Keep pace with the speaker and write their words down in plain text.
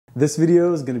This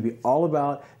video is going to be all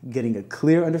about getting a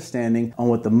clear understanding on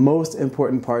what the most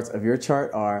important parts of your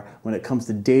chart are when it comes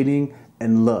to dating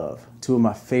and love, two of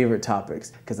my favorite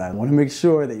topics, because I want to make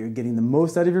sure that you're getting the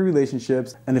most out of your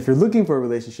relationships. And if you're looking for a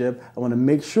relationship, I want to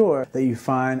make sure that you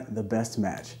find the best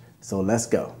match. So let's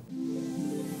go.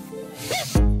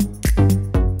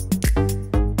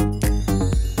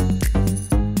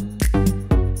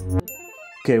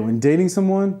 Okay, when dating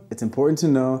someone, it's important to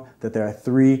know that there are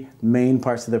three main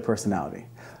parts of their personality.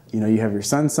 You have your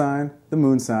sun sign, the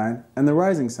moon sign, and the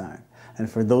rising sign. And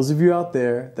for those of you out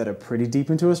there that are pretty deep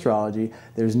into astrology,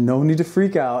 there's no need to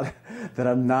freak out that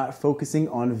I'm not focusing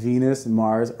on Venus,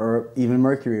 Mars, or even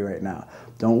Mercury right now.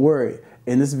 Don't worry.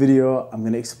 In this video, I'm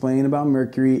going to explain about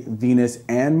Mercury, Venus,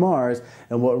 and Mars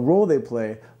and what role they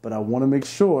play, but I want to make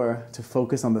sure to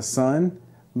focus on the sun,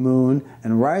 moon,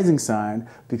 and rising sign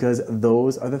because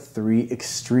those are the three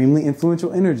extremely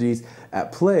influential energies at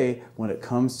play when it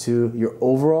comes to your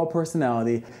overall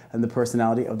personality and the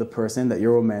personality of the person that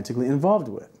you're romantically involved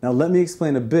with. Now let me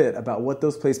explain a bit about what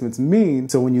those placements mean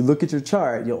so when you look at your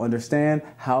chart, you'll understand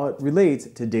how it relates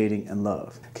to dating and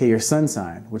love. Okay, your sun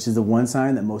sign, which is the one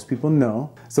sign that most people know.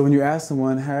 So when you ask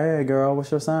someone, hey girl,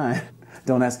 what's your sign?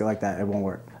 Don't ask it like that, it won't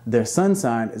work. Their sun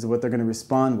sign is what they're going to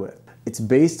respond with. It's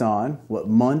based on what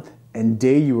month and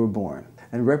day you were born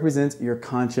and represents your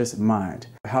conscious mind,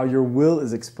 how your will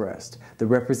is expressed, the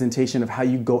representation of how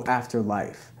you go after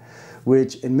life,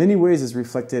 which in many ways is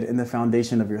reflected in the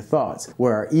foundation of your thoughts,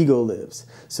 where our ego lives.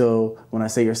 So when I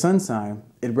say your sun sign,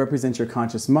 it represents your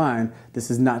conscious mind.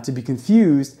 This is not to be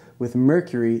confused with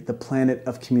Mercury, the planet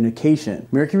of communication.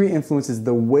 Mercury influences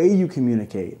the way you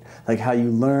communicate, like how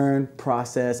you learn,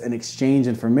 process, and exchange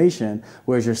information,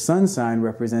 whereas your sun sign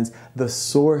represents the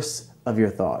source of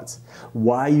your thoughts,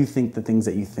 why you think the things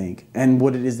that you think, and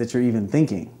what it is that you're even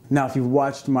thinking. Now, if you've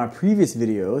watched my previous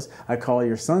videos, I call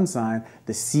your sun sign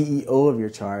the CEO of your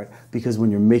chart because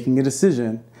when you're making a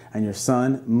decision and your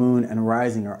sun, moon, and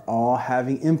rising are all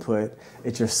having input,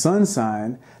 it's your sun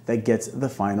sign that gets the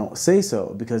final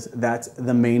say-so because that's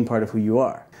the main part of who you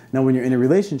are. Now, when you're in a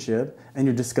relationship and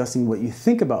you're discussing what you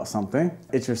think about something,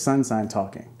 it's your sun sign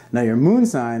talking. Now, your moon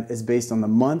sign is based on the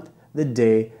month, the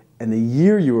day, and the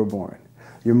year you were born.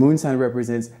 Your moon sign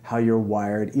represents how you're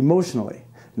wired emotionally.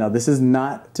 Now, this is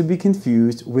not to be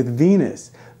confused with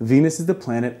Venus. Venus is the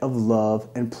planet of love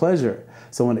and pleasure.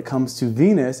 So when it comes to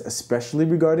Venus, especially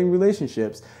regarding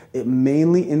relationships, it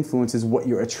mainly influences what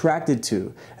you're attracted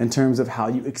to in terms of how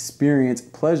you experience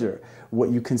pleasure, what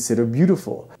you consider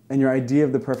beautiful, and your idea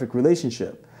of the perfect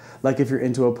relationship. Like if you're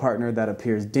into a partner that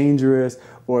appears dangerous,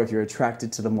 or if you're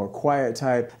attracted to the more quiet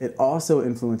type, it also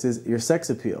influences your sex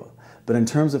appeal. But in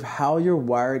terms of how you're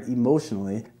wired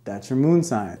emotionally, that's your moon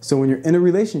sign. So when you're in a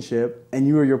relationship and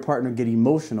you or your partner get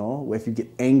emotional, if you get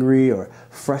angry or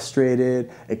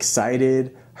frustrated,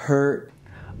 excited, hurt,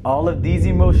 all of these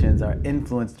emotions are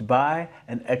influenced by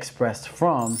and expressed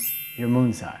from your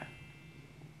moon sign.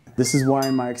 This is why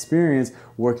in my experience,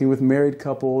 working with married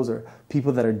couples or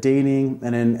people that are dating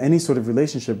and in any sort of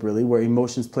relationship really where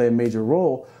emotions play a major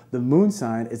role, the moon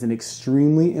sign is an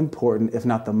extremely important, if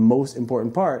not the most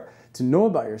important part to know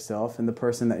about yourself and the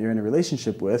person that you're in a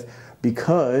relationship with,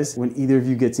 because when either of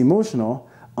you gets emotional,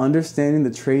 understanding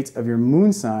the traits of your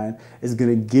moon sign is going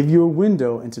to give you a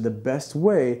window into the best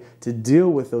way to deal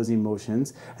with those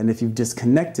emotions. And if you've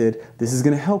disconnected, this is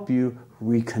going to help you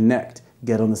reconnect,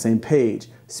 get on the same page,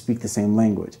 speak the same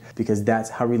language, because that's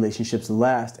how relationships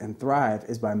last and thrive,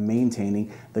 is by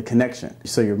maintaining the connection.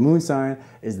 So your moon sign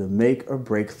is the make or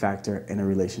break factor in a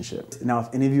relationship. Now, if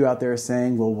any of you out there are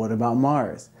saying, well, what about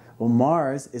Mars? Well,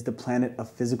 Mars is the planet of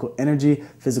physical energy,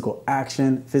 physical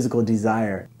action, physical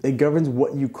desire. It governs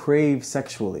what you crave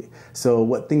sexually. So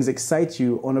what things excite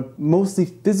you on a mostly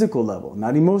physical level,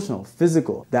 not emotional,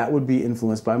 physical. That would be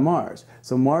influenced by Mars.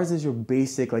 So Mars is your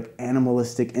basic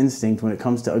animalistic instinct when it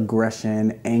comes to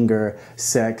aggression, anger,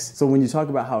 sex. So when you talk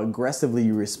about how aggressively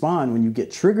you respond when you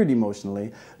get triggered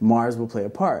emotionally, Mars will play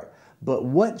a part. But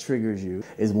what triggers you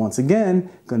is once again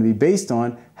going to be based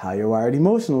on how you're wired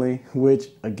emotionally, which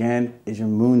again is your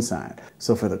moon sign.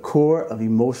 So for the core of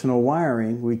emotional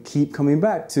wiring, we keep coming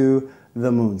back to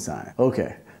the moon sign.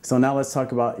 Okay, so now let's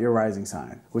talk about your rising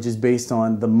sign, which is based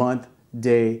on the month,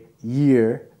 day,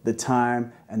 year, the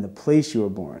time, and the place you were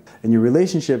born. In your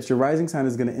relationships, your rising sign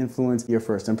is going to influence your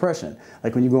first impression.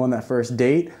 Like when you go on that first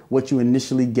date, what you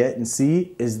initially get and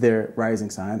see is their rising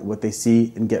sign. What they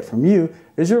see and get from you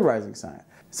is your rising sign.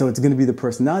 So it's going to be the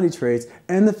personality traits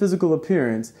and the physical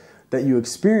appearance that you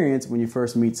experience when you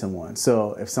first meet someone.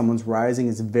 So if someone's rising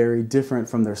is very different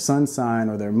from their sun sign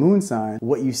or their moon sign,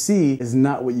 what you see is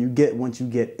not what you get once you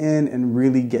get in and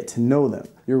really get to know them.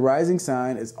 Your rising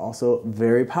sign is also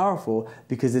very powerful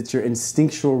because it's your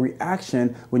instinctual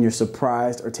reaction when you're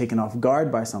surprised or taken off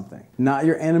guard by something. Not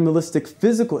your animalistic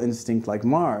physical instinct like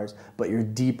Mars, but your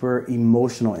deeper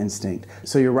emotional instinct.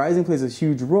 So your rising plays a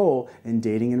huge role in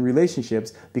dating and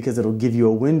relationships because it'll give you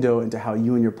a window into how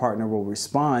you and your partner will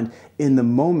respond in the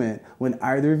moment when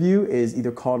either of you is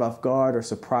either caught off guard or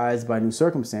surprised by new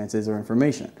circumstances or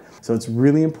information. So it's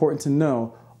really important to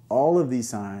know all of these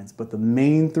signs, but the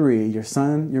main three, your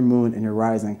sun, your moon, and your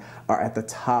rising, are at the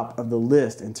top of the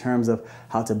list in terms of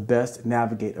how to best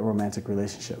navigate a romantic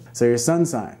relationship. So your sun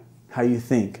sign, how you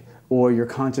think, or your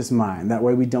conscious mind. That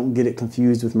way we don't get it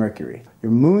confused with Mercury.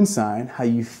 Your moon sign, how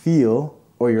you feel,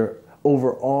 or your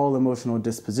overall emotional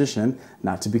disposition,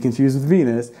 not to be confused with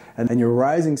Venus, and then your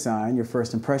rising sign, your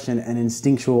first impression and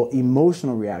instinctual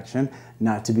emotional reaction,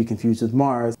 not to be confused with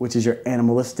Mars, which is your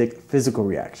animalistic physical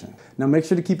reaction. Now make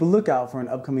sure to keep a lookout for an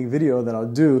upcoming video that I'll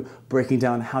do breaking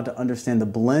down how to understand the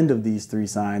blend of these three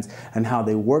signs and how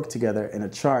they work together in a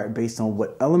chart based on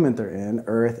what element they're in,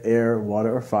 earth, air,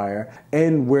 water, or fire,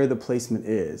 and where the placement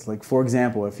is. Like for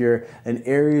example, if you're an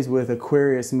Aries with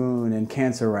Aquarius moon and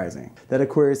Cancer rising, that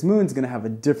Aquarius moon is going to have a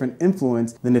different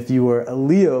influence than if you were a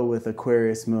Leo with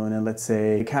Aquarius moon and let's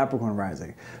say Capricorn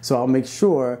rising. So I'll make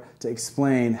sure to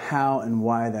explain how and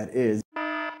why that is.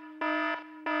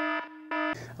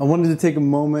 I wanted to take a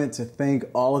moment to thank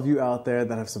all of you out there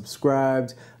that have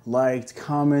subscribed, liked,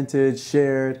 commented,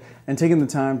 shared, and taken the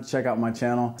time to check out my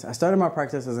channel. I started my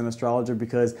practice as an astrologer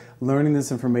because learning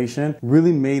this information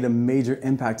really made a major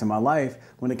impact in my life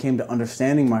when it came to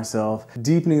understanding myself,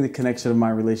 deepening the connection of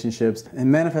my relationships,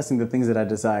 and manifesting the things that I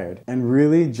desired. And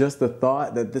really, just the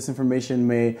thought that this information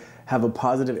may have a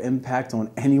positive impact on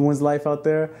anyone's life out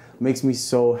there makes me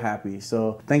so happy.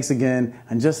 So thanks again,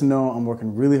 and just know I'm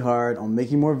working really hard on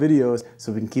making more videos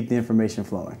so we can keep the information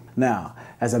flowing. Now,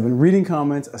 as I've been reading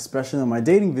comments, especially on my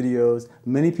dating videos,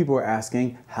 many people are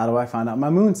asking, how do I find out my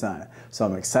moon sign? So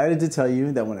I'm excited to tell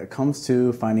you that when it comes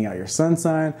to finding out your sun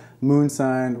sign, moon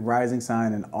sign, rising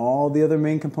sign, and all the other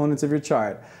main components of your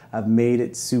chart, I've made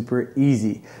it super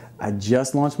easy. I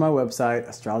just launched my website,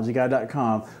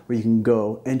 astrologyguy.com, where you can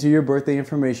go, enter your birthday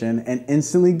information, and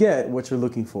instantly get what you're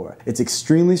looking for. It's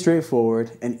extremely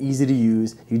straightforward and easy to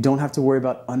use. You don't have to worry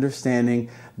about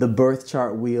understanding the birth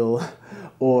chart wheel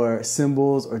or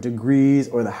symbols or degrees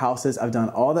or the houses. I've done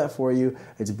all that for you.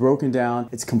 It's broken down.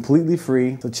 It's completely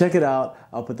free. So check it out.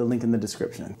 I'll put the link in the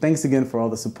description. Thanks again for all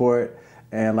the support.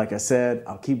 And like I said,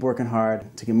 I'll keep working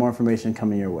hard to get more information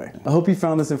coming your way. I hope you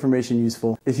found this information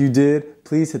useful. If you did,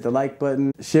 please hit the like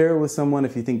button, share it with someone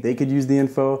if you think they could use the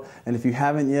info, and if you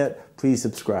haven't yet, please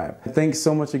subscribe. Thanks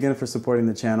so much again for supporting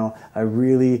the channel. I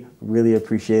really, really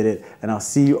appreciate it, and I'll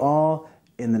see you all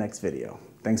in the next video.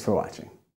 Thanks for watching.